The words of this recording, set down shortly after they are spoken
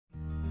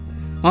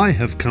I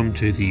have come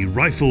to the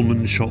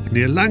Rifleman shop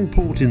near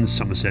Langport in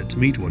Somerset to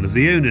meet one of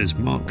the owners,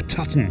 Mark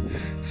Tutton.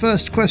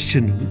 First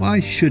question, why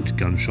should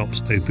gun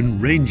shops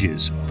open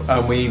ranges?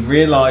 We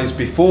realised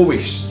before we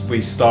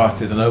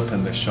started and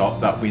opened the shop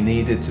that we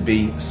needed to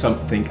be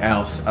something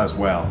else as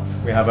well.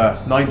 We have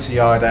a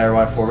 90-yard air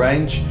rifle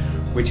range,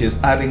 which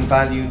is adding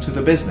value to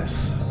the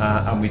business,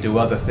 and we do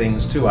other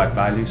things to add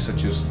value,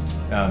 such as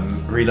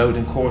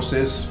reloading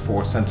courses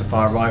for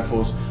centrefire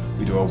rifles.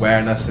 We do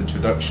awareness,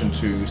 introduction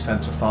to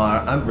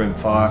centrefire and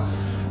rimfire.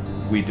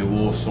 We do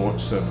all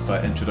sorts of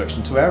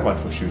introduction to air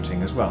rifle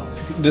shooting as well.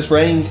 This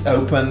range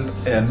opened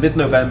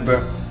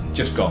mid-November,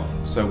 just gone.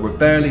 So we're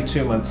barely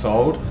 2 months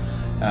old.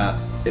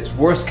 It's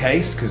worst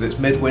case because it's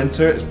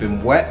midwinter, it's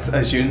been wet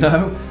as you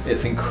know.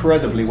 It's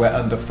incredibly wet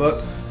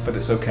underfoot, but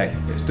it's okay,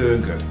 it's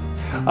doing good.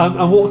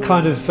 And what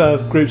kind of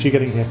groups are you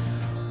getting here?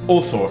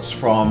 All sorts,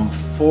 from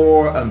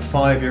 4 and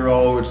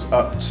 5-year-olds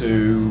up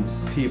to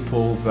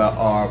people that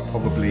are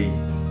probably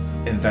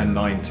in their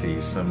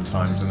 90s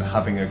sometimes and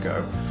having a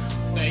go.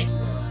 Faith?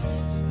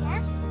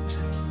 How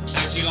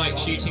do you like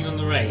shooting on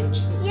the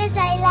range? Yes,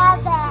 I love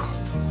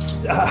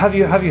it. Have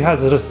you had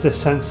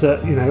this sense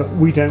that, you know,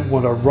 we don't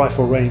want a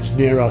rifle range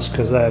near us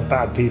because they're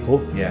bad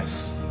people?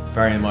 Yes,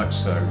 very much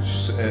so.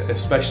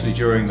 Especially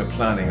during the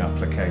planning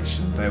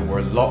application, there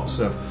were lots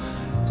of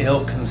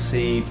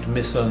ill-conceived,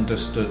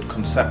 misunderstood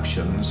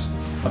conceptions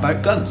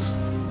about guns.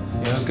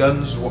 You know,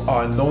 guns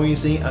are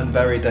noisy and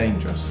very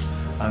dangerous,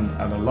 and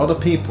a lot of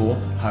people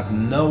have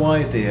no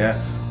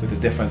idea with the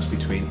difference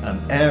between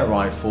an air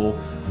rifle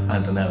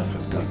and an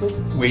elephant gun.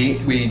 We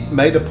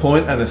made a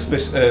point, and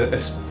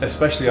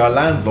especially our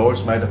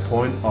landlords made a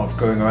point of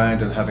going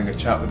around and having a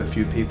chat with a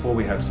few people.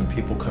 We had some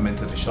people come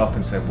into the shop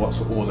and say,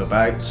 what's it all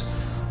about?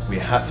 We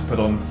had to put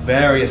on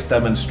various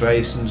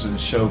demonstrations and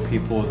show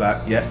people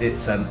that, yeah,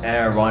 it's an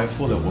air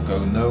rifle that will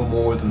go no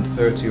more than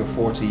 30 or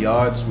 40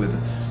 yards with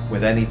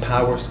any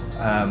powers.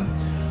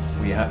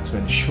 We had to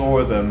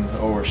assure them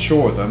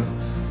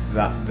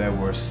that there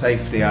were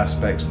safety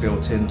aspects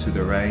built into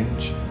the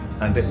range,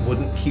 and it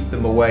wouldn't keep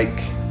them awake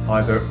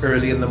either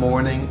early in the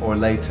morning or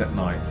late at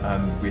night,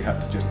 and we had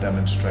to just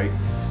demonstrate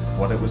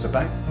what it was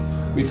about.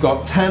 We've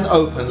got 10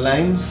 open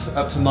lanes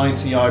up to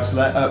 90 yards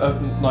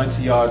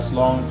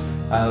long.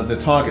 The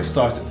target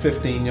starts at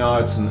 15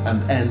 yards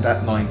and end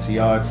at 90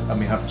 yards, and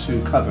we have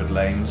 2 covered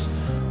lanes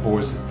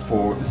for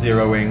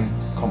zeroing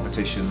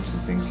competitions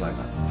and things like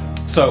that.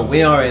 So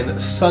we are in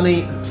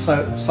sunny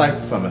South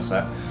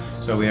Somerset.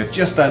 So we are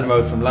just down the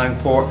road from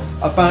Langport,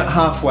 about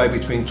halfway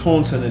between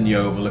Taunton and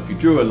Yeovil. If you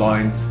drew a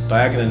line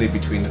diagonally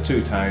between the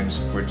two towns,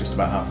 we're just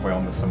about halfway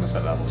on the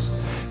Somerset levels.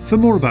 For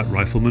more about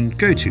Rifleman,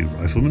 go to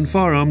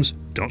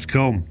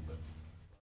riflemanfirearms.com.